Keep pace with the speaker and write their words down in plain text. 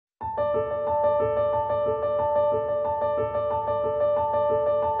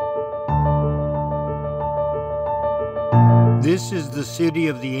This is the city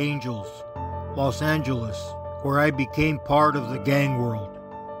of the angels, Los Angeles, where I became part of the gang world.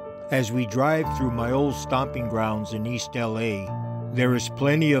 As we drive through my old stomping grounds in East LA, there is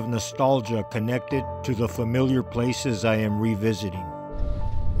plenty of nostalgia connected to the familiar places I am revisiting.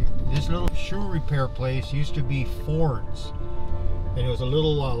 This little shoe repair place used to be Ford's, and it was a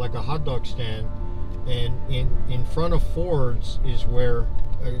little like a hot dog stand, and in front of Ford's is where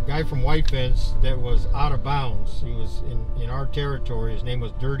a guy from White Fence that was out of bounds, he was in our territory, his name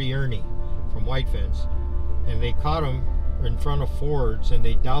was Dirty Ernie from White Fence, and they caught him in front of Ford's and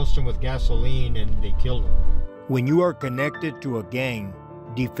they doused him with gasoline and they killed him. When you are connected to a gang,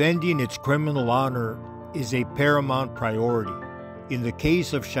 defending its criminal honor is a paramount priority. In the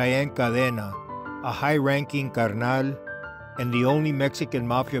case of Cheyenne Cadena, a high-ranking carnal and the only Mexican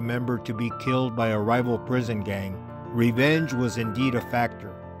mafia member to be killed by a rival prison gang, revenge was indeed a factor.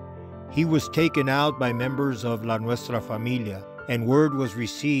 He was taken out by members of La Nuestra Familia, and word was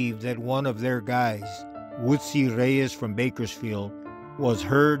received that one of their guys, Woodsy Reyes from Bakersfield, was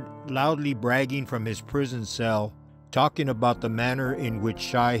heard loudly bragging from his prison cell, talking about the manner in which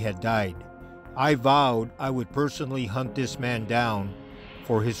Shy had died. I vowed I would personally hunt this man down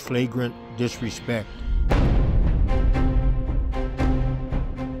for his flagrant disrespect.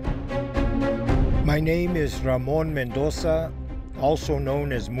 My name is Ramon Mendoza, also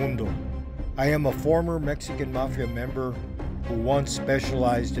known as Mundo. I am a former Mexican Mafia member who once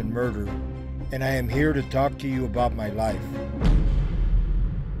specialized in murder, and I am here to talk to you about my life.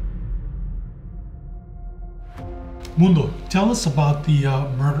 Mundo, tell us about the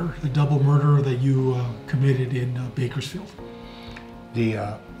murder, the double murder that you committed in Bakersfield.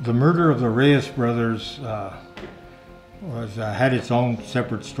 The murder of the Reyes brothers had its own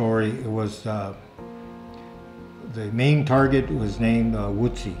separate story. It was the main target was named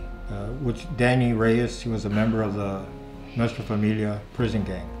Woodsy, Danny Reyes. He was a member of the Nuestra Familia prison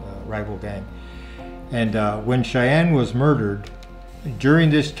gang, rival gang. And when Cheyenne was murdered, during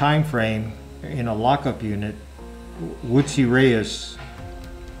this time frame in a lockup unit, Woodsy Reyes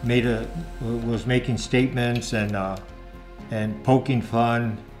was making statements and poking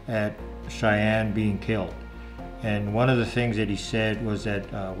fun at Cheyenne being killed. And one of the things that he said was that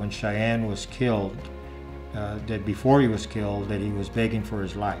when Cheyenne was killed, that before he was killed, that he was begging for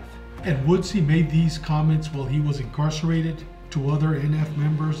his life. And Woodsy made these comments while he was incarcerated to other NF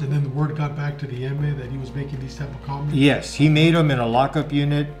members, and then the word got back to the MA that he was making these type of comments? Yes, he made them in a lockup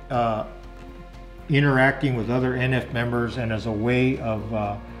unit, interacting with other NF members, and as a way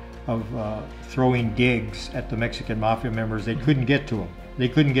of throwing digs at the Mexican Mafia members. They couldn't get to them. They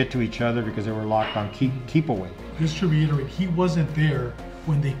couldn't get to each other because they were locked on keep away. Just to reiterate, he wasn't there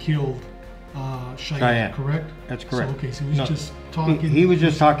when they killed Cheyenne, correct? That's correct. So, okay, so he was just talking. He was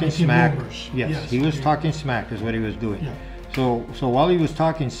just talking smack. Yes, he was talking smack is what he was doing. Yeah. So while he was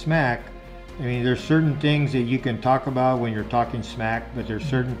talking smack, I mean, there's certain things that you can talk about when you're talking smack, but there's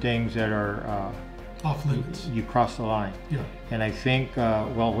certain things that are off limits. You cross the line. Yeah. And I think,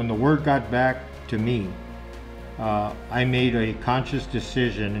 well, when the word got back to me, I made a conscious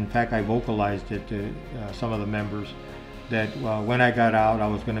decision. In fact, I vocalized it to some of the members that when I got out, I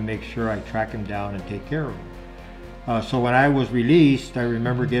was going to make sure I track him down and take care of him. So when I was released, I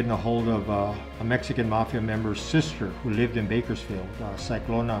remember getting a hold of a Mexican Mafia member's sister who lived in Bakersfield,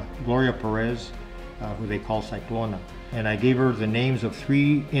 Cyclona, Gloria Perez, who they call Cyclona. And I gave her the names of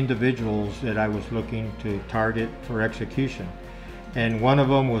 3 individuals that I was looking to target for execution. And one of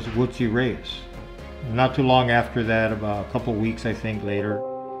them was Woodsy Reyes. Not too long after that, about a couple weeks I think later,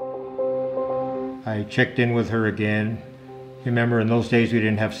 I checked in with her again. Remember, in those days we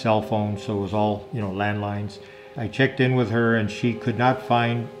didn't have cell phones, so it was all, landlines. I checked in with her and she could not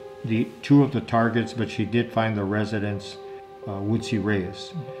find the 2 of the targets, but she did find the residence, Woodsy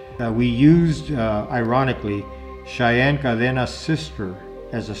Reyes. We used, ironically, Cheyenne Cadena's sister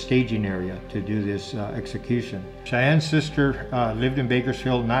as a staging area to do this execution. Cheyenne's sister lived in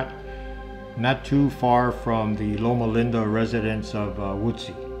Bakersfield, not too far from the Loma Linda residence of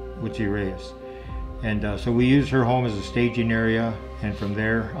Woodsy Reyes. And so we used her home as a staging area, and from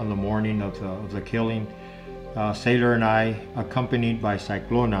there, on the morning of the killing, Sailor and I, accompanied by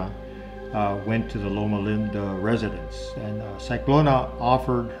Cyclona, went to the Loma Linda residence. And Cyclona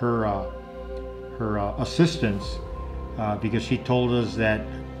offered her assistance because she told us that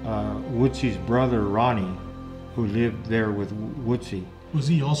Woodsy's brother, Ronnie, who lived there with Woodsy. Was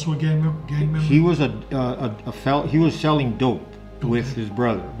he also a gang member? He was he was selling dope with his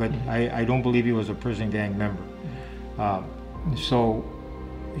brother, but I don't believe he was a prison gang member. So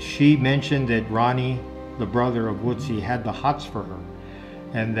she mentioned that Ronnie, the brother of Woodsy, had the hots for her,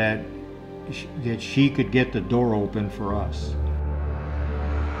 and that she could get the door open for us.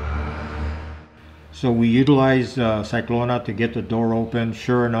 So we utilized Cyclona to get the door open.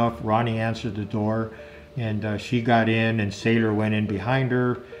 Sure enough, Ronnie answered the door, and she got in, and Sailor went in behind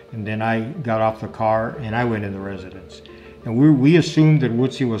her, and then I got off the car and I went in the residence. And we assumed that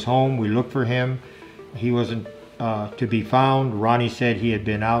Woodsy was home. We looked for him. He wasn't to be found. Ronnie said he had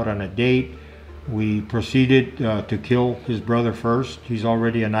been out on a date. We proceeded to kill his brother first. He's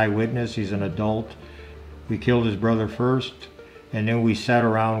already an eyewitness. He's an adult. We killed his brother first, and then we sat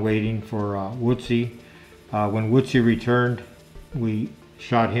around waiting for Woodsy. When Woodsy returned, we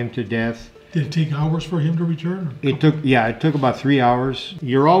shot him to death. Did it take hours for him to return? It took about 3 hours.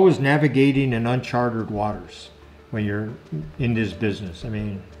 You're always navigating in uncharted waters when you're in this business. I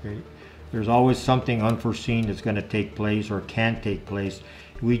mean, there's always something unforeseen that's going to take place or can take place.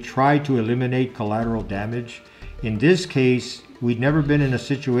 We try to eliminate collateral damage. In this case, we'd never been in a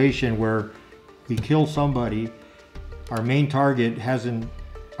situation where we kill somebody, our main target hasn't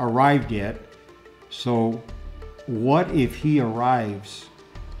arrived yet. So what if he arrives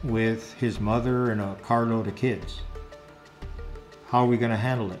with his mother and a carload of kids? How are we going to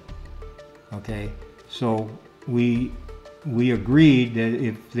handle it? Okay, so we agreed that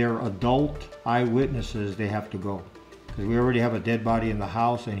if they're adult eyewitnesses, they have to go, because we already have a dead body in the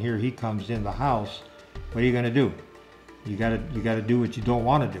house, and here he comes in the house. What are you going to do? You got to do what you don't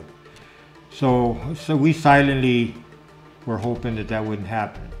want to do. So we silently were hoping that wouldn't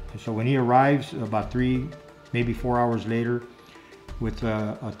happen. So when he arrives about 3, maybe 4 hours later, with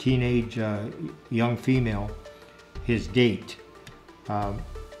a teenage young female, his date,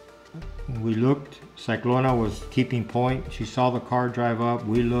 we looked. Cyclona was keeping point. She saw the car drive up.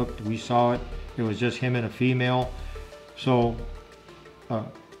 We looked. We saw it. It was just him and a female. So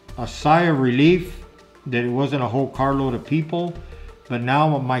a sigh of relief that it wasn't a whole carload of people. But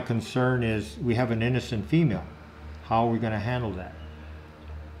now my concern is we have an innocent female. How are we going to handle that?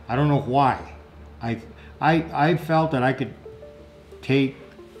 I don't know why. I felt that I could take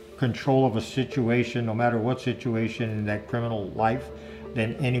control of a situation, no matter what situation in that criminal life,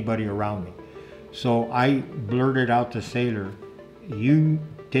 than anybody around me. So I blurted out to Sailor, you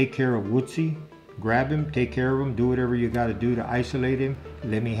take care of Woodsy, grab him, take care of him, do whatever you got to do to isolate him,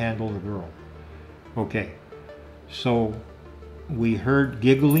 let me handle the girl. Okay, so we heard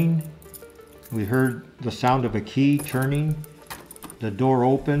giggling, we heard the sound of a key turning, the door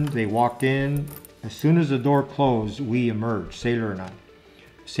opened, they walked in. As soon as the door closed, we emerged, Sailor and I.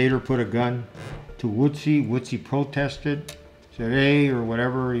 Sailor put a gun to Woodsy. Woodsy protested, said, hey, or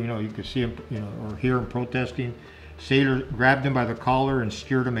whatever, you could see him, or hear him protesting. Sailor grabbed him by the collar and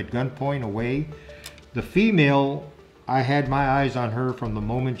steered him at gunpoint away. The female, I had my eyes on her from the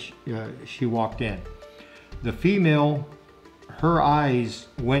moment she walked in. The female, her eyes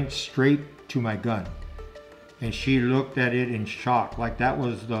went straight to my gun. And she looked at it in shock, like that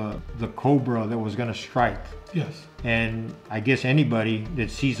was the cobra that was going to strike. Yes. And I guess anybody that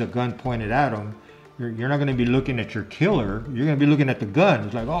sees a gun pointed at them, you're not going to be looking at your killer. You're going to be looking at the gun.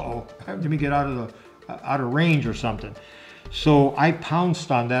 It's like, uh-oh, let me get out of range or something. So I pounced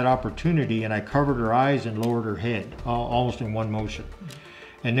on that opportunity, and I covered her eyes and lowered her head, almost in one motion.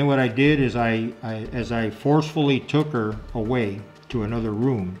 And then what I did is as I forcefully took her away to another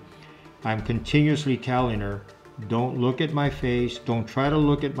room, I'm continuously telling her, don't look at my face. Don't try to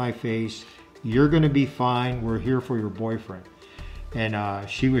look at my face. You're going to be fine. We're here for your boyfriend. And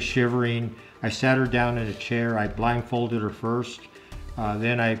she was shivering. I sat her down in a chair. I blindfolded her first.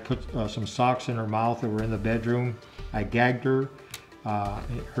 Then I put some socks in her mouth that were in the bedroom. I gagged her.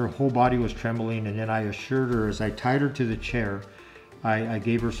 Her whole body was trembling. And then I assured her, as I tied her to the chair, I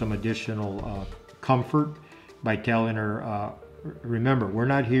gave her some additional comfort by telling her, remember, we're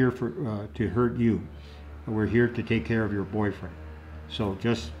not here to hurt you. We're here to take care of your boyfriend. So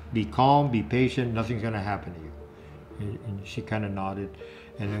just be calm, be patient, nothing's going to happen to you. And she kind of nodded.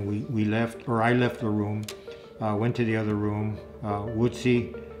 And then we left, or I left the room, went to the other room.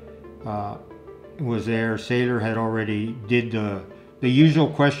 Woodsy was there. Sailor had already did the usual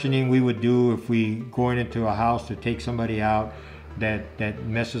questioning we would do if we going into a house to take somebody out that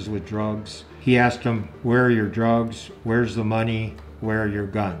messes with drugs. He asked him, where are your drugs? Where's the money? Where are your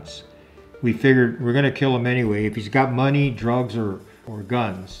guns? We figured we're going to kill him anyway. If he's got money, drugs, or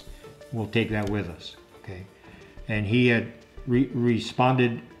guns, we'll take that with us. Okay. And he had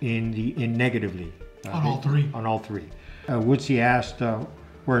responded in negatively. On all three? On all three. Woodsy asked,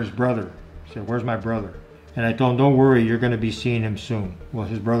 where's brother? He said, where's my brother? And I told him, don't worry, you're going to be seeing him soon. Well,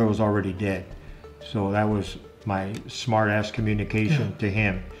 his brother was already dead. So that was my smart-ass communication to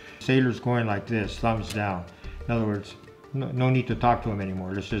him. Sailor's going like this, thumbs down. In other words, no need to talk to him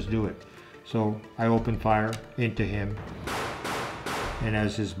anymore. Let's just do it. So I opened fire into him, and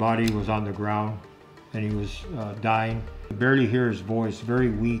as his body was on the ground and he was dying, I could barely hear his voice, very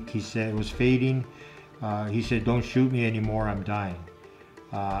weak. He said it was fading. He said, "Don't shoot me anymore, I'm dying."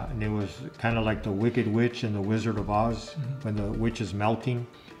 And it was kind of like the Wicked Witch in the Wizard of Oz, when the witch is melting.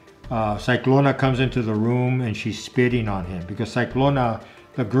 Cyclona comes into the room and she's spitting on him, because Cyclona,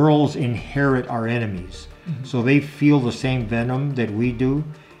 the girls inherit our enemies. So they feel the same venom that we do.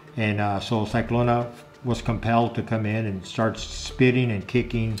 And so Cyclona was compelled to come in and start spitting and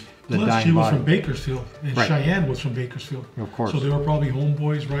kicking the Plus, dying she was body. from Bakersfield, and Right. Cheyenne was from Bakersfield. Of course. So they were probably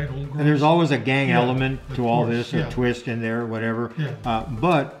homeboys, right? Homegirls. And there's always a gang Yeah, element of to all course, this, yeah. a twist in there, whatever. Yeah.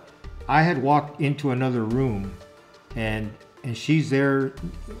 But I had walked into another room, and she's there,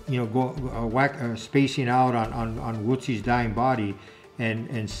 spacing out on Woodsy's dying body,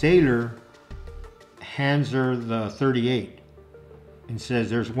 and Sailor hands her the .38 and says,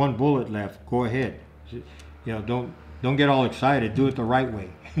 "There's one bullet left. Go ahead. Don't get all excited. Do it the right way."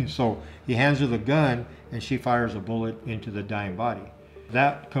 So he hands her the gun, and she fires a bullet into the dying body.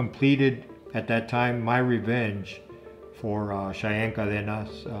 That completed, at that time, my revenge for Cheyenne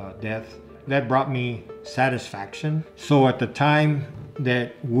Cadena's death. That brought me satisfaction. So at the time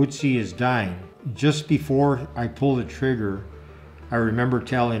that Woodsy is dying, just before I pull the trigger, I remember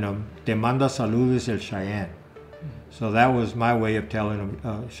telling him, "Te manda saludos el Cheyenne." So that was my way of telling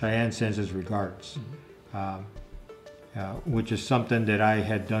him, Cheyenne sends his regards. Which is something that I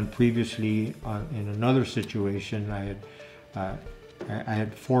had done previously in another situation. I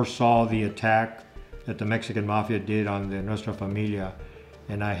had foresaw the attack that the Mexican Mafia did on the Nuestra Familia,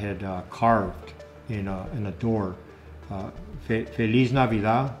 and I had carved in a door, Feliz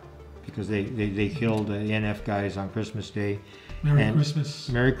Navidad, because they killed the NF guys on Christmas Day. Merry Christmas.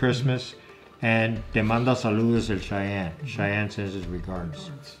 Merry Christmas. And Te manda saludos el Cheyenne. Cheyenne sends his regards.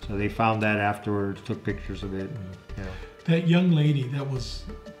 So they found that afterwards, took pictures of it. And, That young lady that was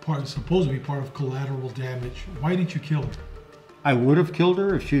supposed to be part of collateral damage, why didn't you kill her? I would have killed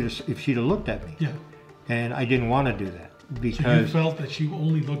her if she'd have looked at me. Yeah. And I didn't want to do that So because you felt that she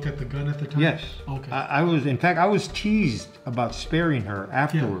only looked at the gun at the time? yes. Okay. I was teased about sparing her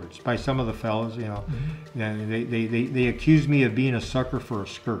afterwards by some of the fellas. Yeah, they accused me of being a sucker for a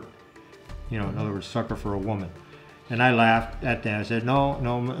skirt. In other words, sucker for a woman. And I laughed at that. I said, no,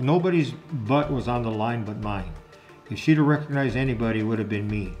 nobody's butt was on the line but mine. If she'd have recognized anybody, it would have been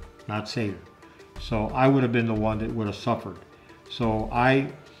me, not Sailor. So I would have been the one that would have suffered. So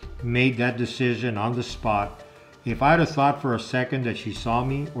I made that decision on the spot. If I'd have thought for a second that she saw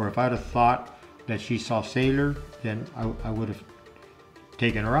me, or if I'd have thought that she saw Sailor, then I would have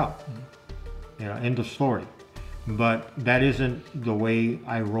taken her out. End of story. But that isn't the way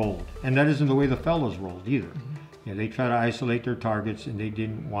I rolled. And that isn't the way the fellas rolled either. They try to isolate their targets, and they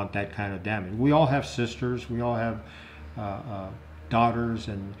didn't want that kind of damage. We all have sisters. We all have daughters.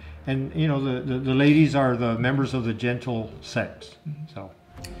 And the ladies are the members of the gentle sex. So.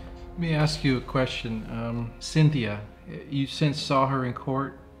 Let me ask you a question. Cynthia, you since saw her in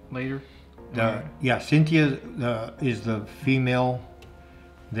court later? Yeah, Cynthia is the female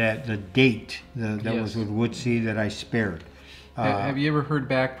that the date that Yes. was with Woodsy that I spared. Have you ever heard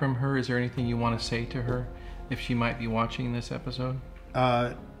back from her? Is there anything you want to say to her if she might be watching this episode?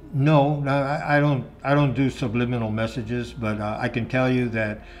 No, I don't do subliminal messages, but I can tell you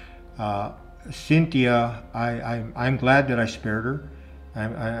that Cynthia, I'm glad that I spared her.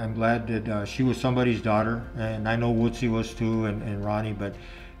 I'm glad that she was somebody's daughter, and I know Woodsy was too, and Ronnie, but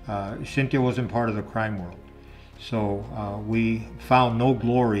Cynthia wasn't part of the crime world. So we found no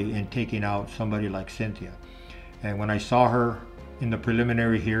glory in taking out somebody like Cynthia. And when I saw her in the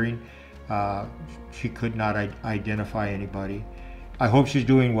preliminary hearing, she could not identify anybody. I hope she's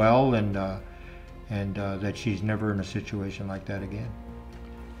doing well, and that she's never in a situation like that again.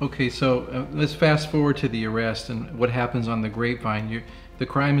 Okay, so let's fast forward to the arrest and what happens on the Grapevine. The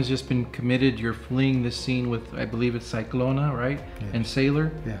crime has just been committed. You're fleeing this scene with, I believe it's Cyclona, right? Yes. And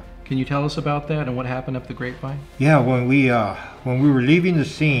Sailor? Yeah. Can you tell us about that and what happened up the Grapevine? Yeah, when we were leaving the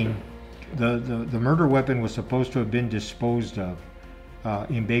scene, the murder weapon was supposed to have been disposed of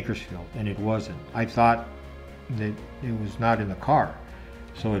in Bakersfield, and it wasn't. I thought that it was not in the car,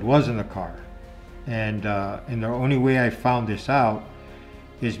 so it was in the car. And the only way I found this out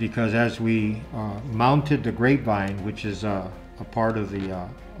is because as we mounted the Grapevine, which is a part of the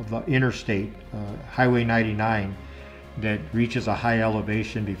interstate, Highway 99, that reaches a high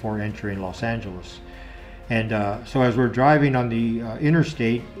elevation before entering Los Angeles. And so as we're driving on the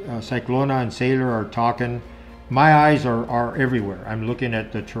interstate, Cyclona and Sailor are talking. My eyes are everywhere. I'm looking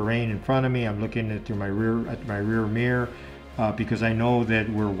at the terrain in front of me. I'm looking at my rear mirror. because I know that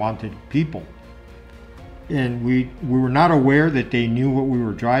we're wanted people. And we were not aware that they knew what we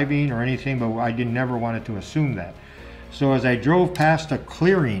were driving or anything, but I never wanted to assume that. So as I drove past a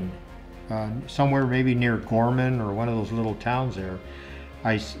clearing, somewhere maybe near Gorman or one of those little towns there,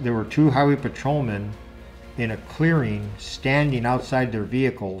 there were two highway patrolmen in a clearing standing outside their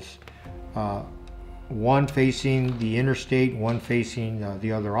vehicles, one facing the interstate, one facing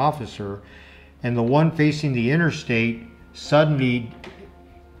the other officer. And the one facing the interstate suddenly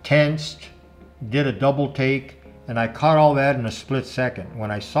tensed, did a double take, and I caught all that in a split second.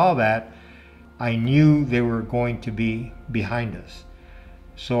 When I saw that, I knew they were going to be behind us.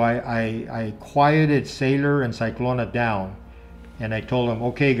 So I quieted Sailor and Cyclona down, and I told them,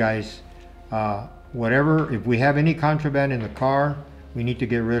 okay guys, whatever, if we have any contraband in the car, we need to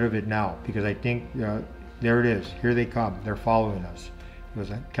get rid of it now, because I think, there it is, here they come, they're following us. It was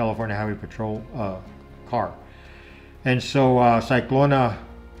a California Highway Patrol car. And so Cyclona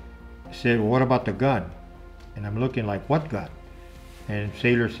said, well, what about the gun? And I'm looking like, what gun? And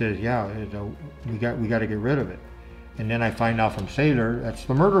Sailor says, yeah, we got to get rid of it. And then I find out from Sailor, that's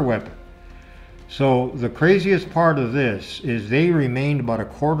the murder weapon. So the craziest part of this is they remained about a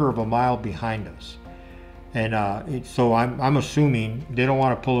quarter of a mile behind us. And so I'm assuming they don't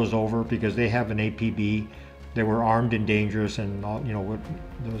want to pull us over because they have an APB. They were armed and dangerous, and all, you know, what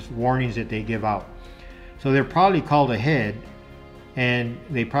those warnings that they give out. So they're probably called ahead, and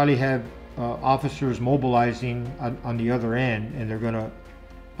they probably have officers mobilizing on the other end, and they're going to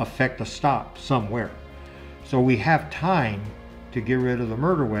effect a stop somewhere. So we have time to get rid of the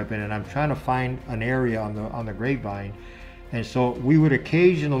murder weapon, and I'm trying to find an area on the grapevine. And so we would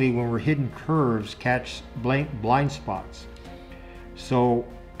occasionally, when we're hitting curves, catch blind spots. So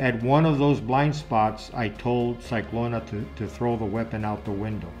at one of those blind spots, I told Cyclona to throw the weapon out the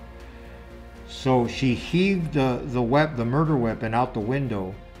window. So she heaved the murder weapon out the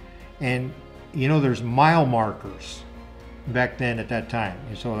window, and you know, there's mile markers back then at that time.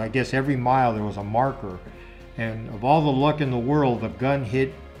 And so I guess every mile there was a marker, and of all the luck in the world, the gun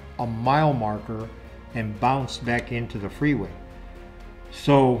hit a mile marker and bounced back into the freeway.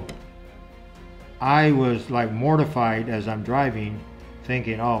 So I was like mortified as I'm driving,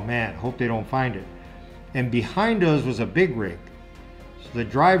 thinking, oh man, hope they don't find it. And behind us was a big rig. So the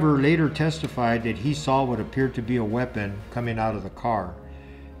driver later testified that he saw what appeared to be a weapon coming out of the car,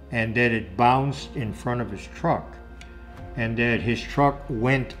 and that it bounced in front of his truck, and that his truck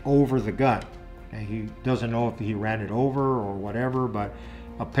went over the gun. And he doesn't know if he ran it over or whatever, but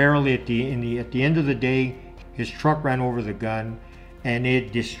apparently at the end of the day, his truck ran over the gun, and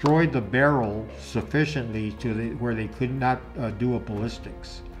it destroyed the barrel sufficiently to where they could not do a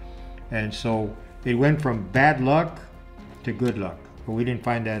ballistics. And so it went from bad luck to good luck, but we didn't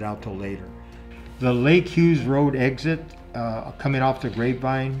find that out till later. The Lake Hughes Road exit, coming off the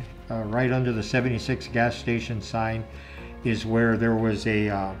Grapevine, right under the 76 gas station sign, is where there was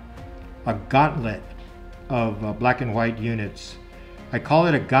a gauntlet of black and white units. I call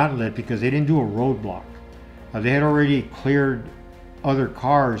it a gauntlet because they didn't do a roadblock. They had already cleared other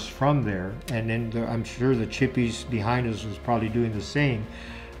cars from there, and then I'm sure the chippies behind us was probably doing the same,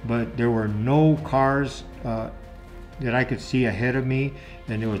 but there were no cars that I could see ahead of me,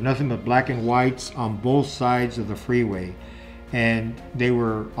 and there was nothing but black and whites on both sides of the freeway. And they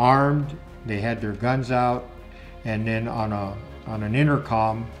were armed, they had their guns out, and then on an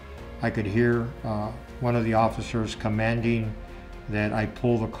intercom I could hear one of the officers commanding that I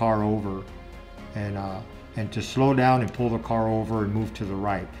pull the car over, and to slow down and pull the car over and move to the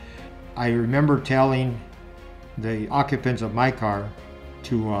right. I remember telling the occupants of my car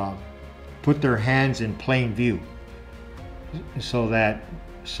to put their hands in plain view so that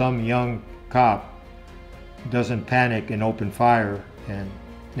some young cop doesn't panic and open fire, and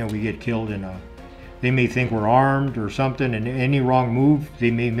you know, we get killed they may think we're armed or something, and any wrong move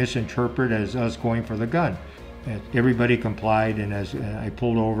they may misinterpret as us going for the gun. And everybody complied, and as I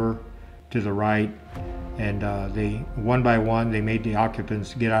pulled over to the right, and they one by one they made the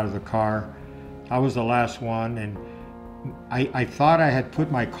occupants get out of the car. I was the last one, and I thought I had put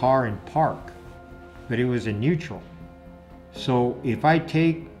my car in park, but it was in neutral. So if I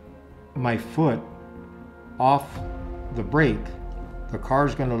take my foot off the brake, the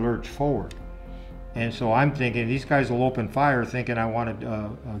car's going to lurch forward. And so I'm thinking these guys will open fire thinking I want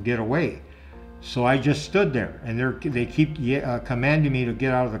to get away. So I just stood there, and they keep commanding me to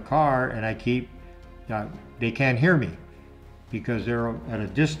get out of the car, and I keep, they can't hear me because they're at a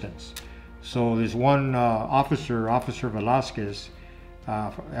distance. So there's one officer, Officer Velasquez,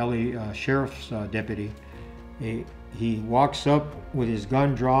 LA Sheriff's deputy, he walks up with his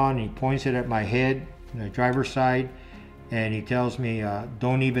gun drawn, and he points it at my head, the driver's side, And he tells me,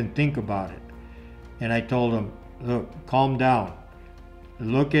 don't even think about it. And I told him, look, calm down.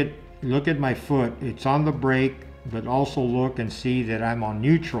 Look at my foot. It's on the brake, but also look and see that I'm on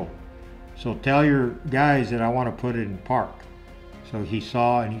neutral. So tell your guys that I want to put it in park. So he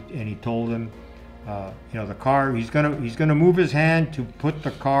saw and he told them, the car, he's gonna move his hand to put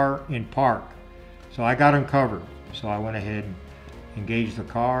the car in park. So I got him covered. So I went ahead and engaged the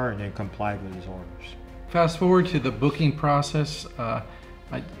car and then complied with his orders. Fast forward to the booking process.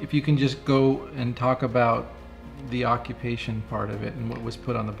 If you can just go and talk about the occupation part of it and what was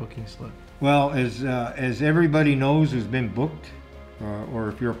put on the booking slip. Well, as everybody knows who's been booked, or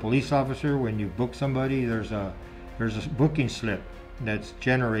if you're a police officer, when you book somebody, there's a booking slip that's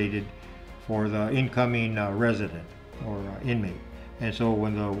generated for the incoming resident or inmate. And so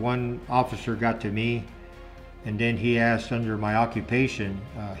when the one officer got to me, and then he asked under my occupation,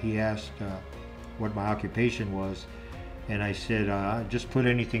 he asked what my occupation was, and I said, just put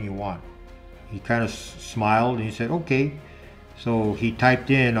anything you want. He kind of smiled and he said, okay. So he typed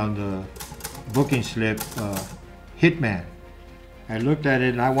in on the booking slip, hitman. I looked at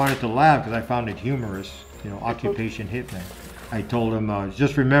it and I wanted to laugh because I found it humorous, occupation hitman. I told him,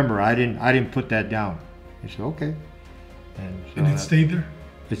 just remember, I didn't put that down. He said, okay. And it stayed there?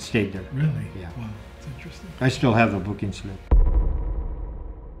 It stayed there. Really? Yeah. Wow, that's interesting. I still have the booking slip.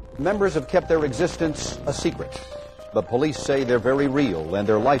 Members have kept their existence a secret, but police say they're very real and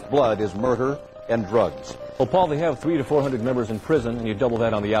their lifeblood is murder and drugs. Well, Paul, they have 300 to 400 members in prison, and you double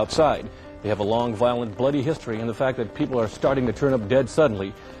that on the outside. They have a long, violent, bloody history, and the fact that people are starting to turn up dead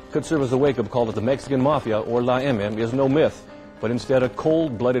suddenly could serve as a wake-up call that the Mexican Mafia, or La M, is no myth, but instead a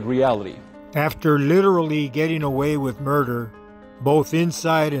cold-blooded reality. After literally getting away with murder, both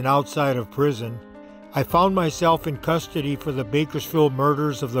inside and outside of prison, I found myself in custody for the Bakersfield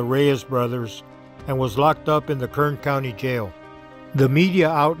murders of the Reyes brothers and was locked up in the Kern County Jail. The media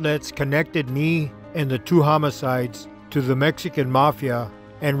outlets connected me and the two homicides to the Mexican Mafia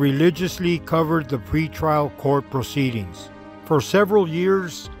and religiously covered the pretrial court proceedings. For several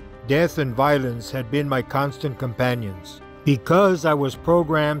years, death and violence had been my constant companions. Because I was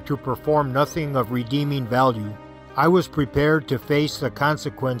programmed to perform nothing of redeeming value, I was prepared to face the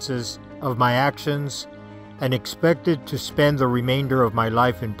consequences of my actions and expected to spend the remainder of my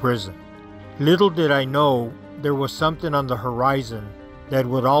life in prison. Little did I know there was something on the horizon that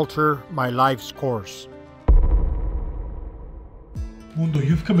would alter my life's course. Mundo,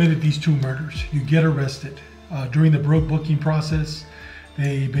 you've committed these two murders. You get arrested. During the booking process,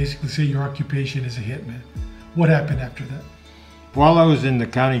 they basically say your occupation is a hitman. What happened after that? While I was in the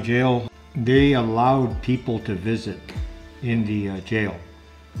county jail, they allowed people to visit in the jail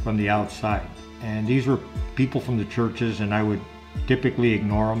from the outside. And these were people from the churches, and I would typically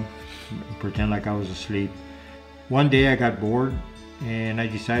ignore them, pretend like I was asleep. One day I got bored and I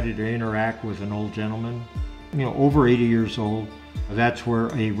decided to interact with an old gentleman, over 80 years old. That's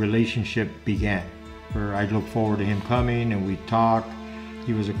where a relationship began, where I'd look forward to him coming and we'd talk.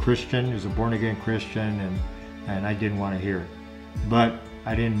 He was a Christian, he was a born-again Christian, and I didn't want to hear it. But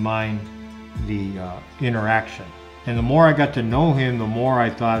I didn't mind the interaction. And the more I got to know him, the more I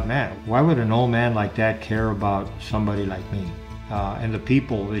thought, man, why would an old man like that care about somebody like me? And the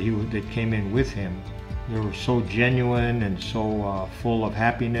people that came in with him, they were so genuine and so full of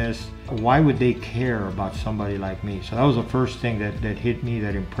happiness. Why would they care about somebody like me? So that was the first thing that hit me,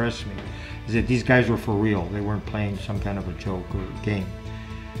 that impressed me, is that these guys were for real. They weren't playing some kind of a joke or game.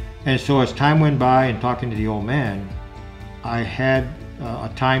 And so as time went by and talking to the old man, I had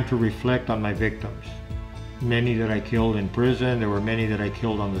a time to reflect on my victims. Many that I killed in prison, there were many that I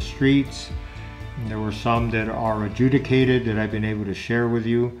killed on the streets. There were some that are adjudicated that I've been able to share with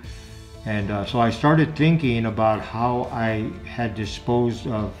you. And so I started thinking about how I had disposed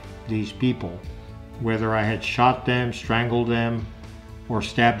of these people, whether I had shot them, strangled them, or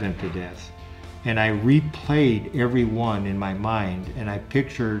stabbed them to death. And I replayed every one in my mind, and I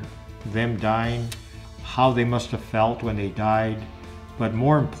pictured them dying, how they must have felt when they died, but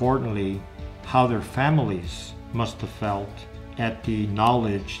more importantly, how their families must have felt at the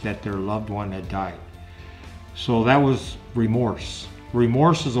knowledge that their loved one had died. So that was remorse.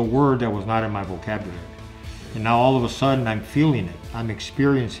 Remorse is a word that was not in my vocabulary. And now all of a sudden I'm feeling it, I'm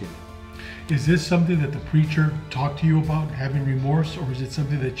experiencing it. Is this something that the preacher talked to you about, having remorse, or is it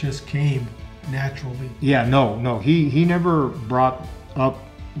something that just came naturally? Yeah, no, he never brought up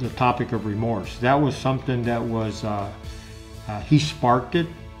the topic of remorse. That was something that was, he sparked it,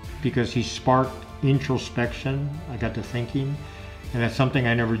 because he sparked introspection. I got to thinking, and that's something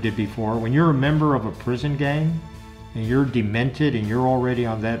I never did before. When you're a member of a prison gang and you're demented and you're already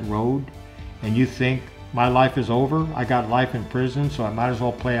on that road and you think my life is over. I got life in prison, so I might as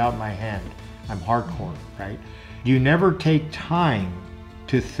well play out my hand. I'm hardcore, right? You never take time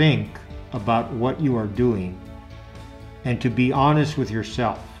to think about what you are doing and to be honest with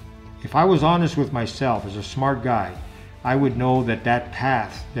yourself. If I was honest with myself as a smart guy, I would know that that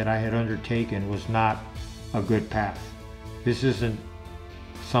path that I had undertaken was not a good path. This isn't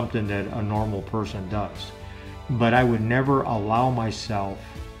something that a normal person does. But I would never allow myself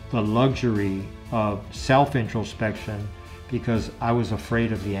the luxury of self-introspection because I was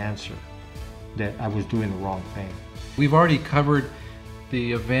afraid of the answer, that I was doing the wrong thing. We've already covered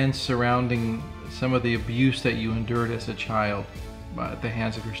the events surrounding some of the abuse that you endured as a child at the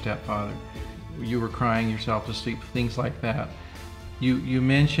hands of your stepfather. You were crying yourself to sleep, things like that. You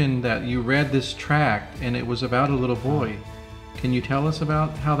mentioned that you read this tract and it was about a little boy. Can you tell us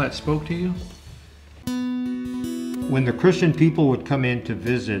about how that spoke to you? When the Christian people would come in to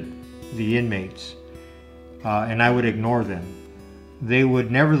visit the inmates, and I would ignore them, they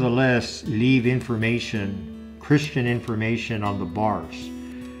would nevertheless leave information, Christian information, on the bars.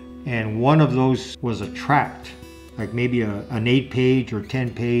 And one of those was a tract, like maybe an 8-page or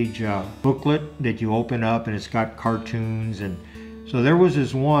 10-page booklet that you open up, and it's got cartoons. And so there was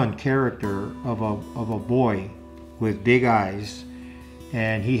this one character of a boy with big eyes,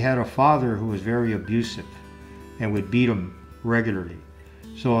 and he had a father who was very abusive and would beat him regularly.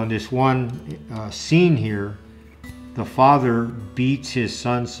 So in this one scene here, the father beats his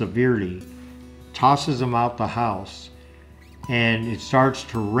son severely, tosses him out the house, and it starts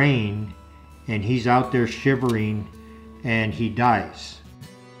to rain, and he's out there shivering, and he dies.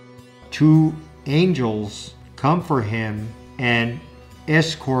 2 angels come for him and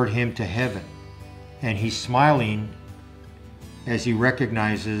escort him to heaven, and he's smiling as he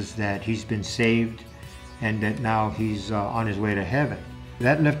recognizes that he's been saved and that now he's on his way to heaven.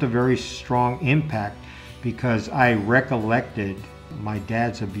 That left a very strong impact because I recollected my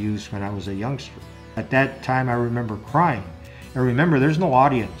dad's abuse when I was a youngster. At that time I remember crying. And remember, there's no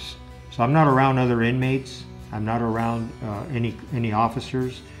audience. So I'm not around other inmates. I'm not around any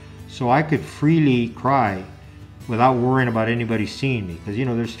officers. So I could freely cry without worrying about anybody seeing me. Because, you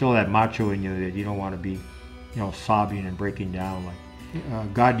know, there's still that macho in you that you don't want to be, you know, sobbing and breaking down.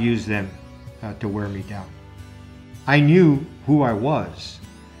 Like God used them to wear me down. I knew who I was.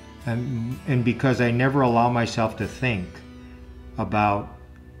 And because I never allow myself to think about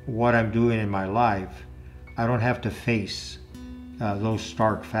what I'm doing in my life, I don't have to face those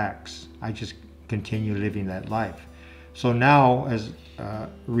stark facts. I just continue living that life. So now as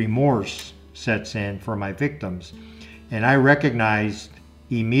remorse sets in for my victims, and I recognized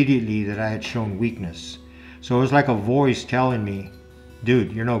immediately that I had shown weakness. So it was like a voice telling me,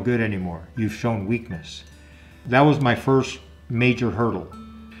 dude, you're no good anymore. You've shown weakness. That was my first major hurdle.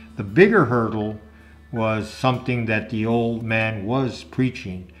 The bigger hurdle was something that the old man was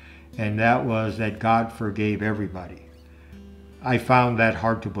preaching, and that was that God forgave everybody. I found that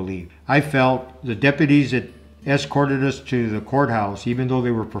hard to believe. I felt the deputies that escorted us to the courthouse, even though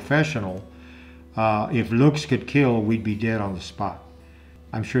they were professional, if looks could kill, we'd be dead on the spot.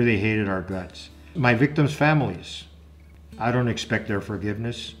 I'm sure they hated our guts. My victims' families, I don't expect their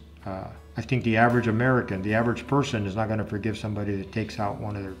forgiveness. I think the average American, the average person is not going to forgive somebody that takes out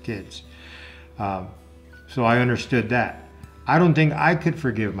one of their kids. So I understood that. I don't think I could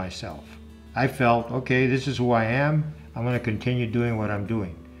forgive myself. I felt, okay, this is who I am. I'm going to continue doing what I'm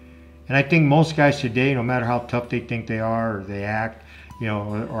doing. And I think most guys today, no matter how tough they think they are or they act, you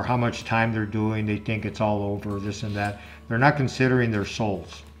know, or how much time they're doing, they think it's all over, this and that. They're not considering their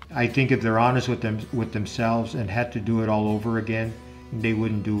souls. I think if they're honest with themselves and had to do it all over again, they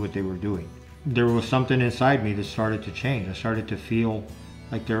wouldn't do what they were doing. There was something inside me that started to change. I started to feel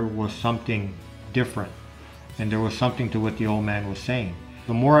like there was something different, and there was something to what the old man was saying.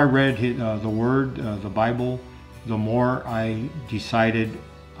 The more I read the Word, the Bible, the more I decided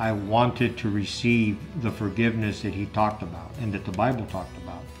I wanted to receive the forgiveness that he talked about and that the Bible talked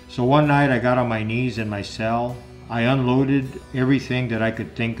about. So one night I got on my knees in my cell. I unloaded everything that I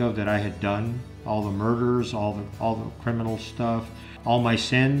could think of that I had done, all the murders, all the criminal stuff, all my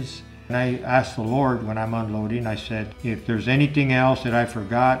sins. And I asked the Lord when I'm unloading, I said, if there's anything else that I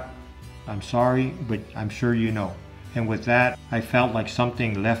forgot, I'm sorry, but I'm sure you know. And with that, I felt like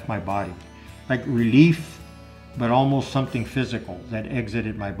something left my body, like relief, but almost something physical that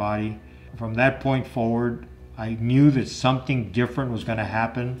exited my body. From that point forward, I knew that something different was going to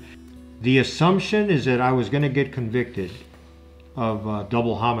happen. The assumption is that I was going to get convicted of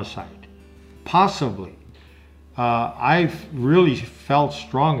double homicide. Possibly. I really felt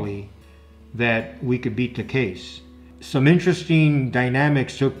strongly that we could beat the case. Some interesting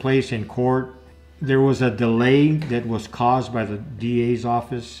dynamics took place in court. There was a delay that was caused by the DA's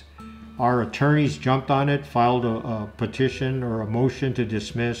office. Our attorneys jumped on it, filed a petition or a motion to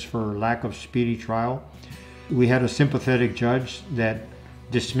dismiss for lack of speedy trial. We had a sympathetic judge that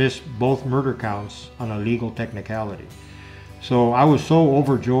dismissed both murder counts on a legal technicality. So I was so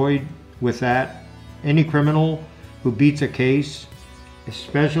overjoyed with that. Any criminal who beats a case,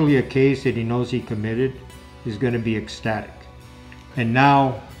 especially a case that he knows he committed, is going to be ecstatic. And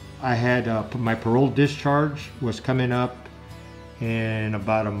now I had my parole discharge was coming up in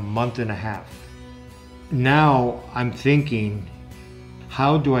about a month and a half. Now I'm thinking,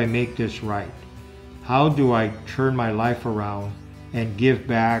 how do I make this right? How do I turn my life around and give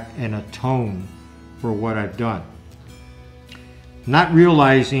back and atone for what I've done? Not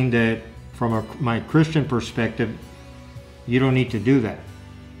realizing that from my Christian perspective, you don't need to do that.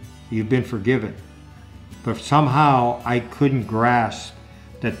 You've been forgiven. But somehow I couldn't grasp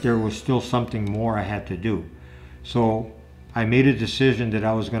that there was still something more I had to do. So I made a decision that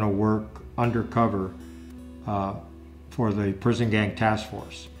I was going to work undercover for the prison gang task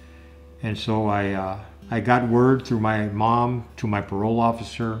force. And so I got word through my mom to my parole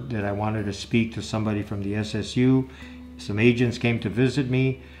officer that I wanted to speak to somebody from the SSU. Some agents came to visit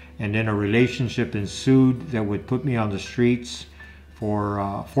me, and then a relationship ensued that would put me on the streets for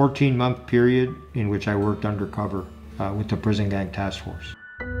a 14-month period in which I worked undercover with the prison gang task force.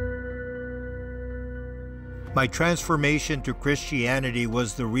 My transformation to Christianity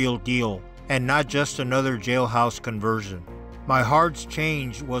was the real deal, and not just another jailhouse conversion. My heart's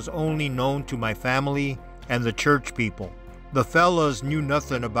change was only known to my family and the church people. The fellas knew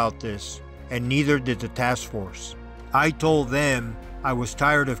nothing about this, and neither did the task force. I told them I was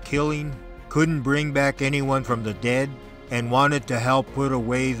tired of killing, couldn't bring back anyone from the dead, and wanted to help put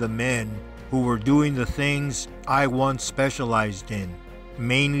away the men who were doing the things I once specialized in,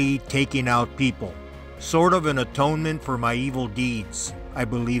 mainly taking out people. Sort of an atonement for my evil deeds, I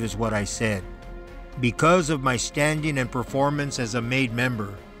believe is what I said. Because of my standing and performance as a made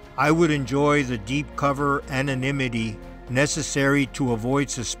member, I would enjoy the deep cover anonymity necessary to avoid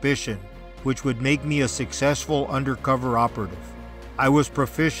suspicion, which would make me a successful undercover operative. I was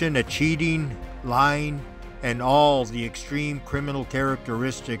proficient at cheating, lying, and all the extreme criminal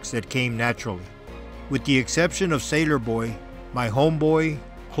characteristics that came naturally. With the exception of Sailor Boy, my homeboy,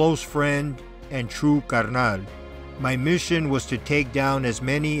 close friend, and true carnal, my mission was to take down as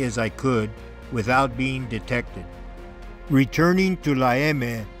many as I could without being detected. Returning to La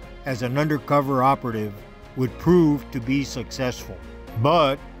M as an undercover operative would prove to be successful,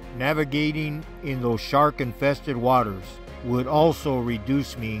 but navigating in those shark-infested waters would also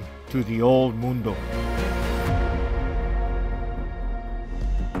reduce me to the old Mundo.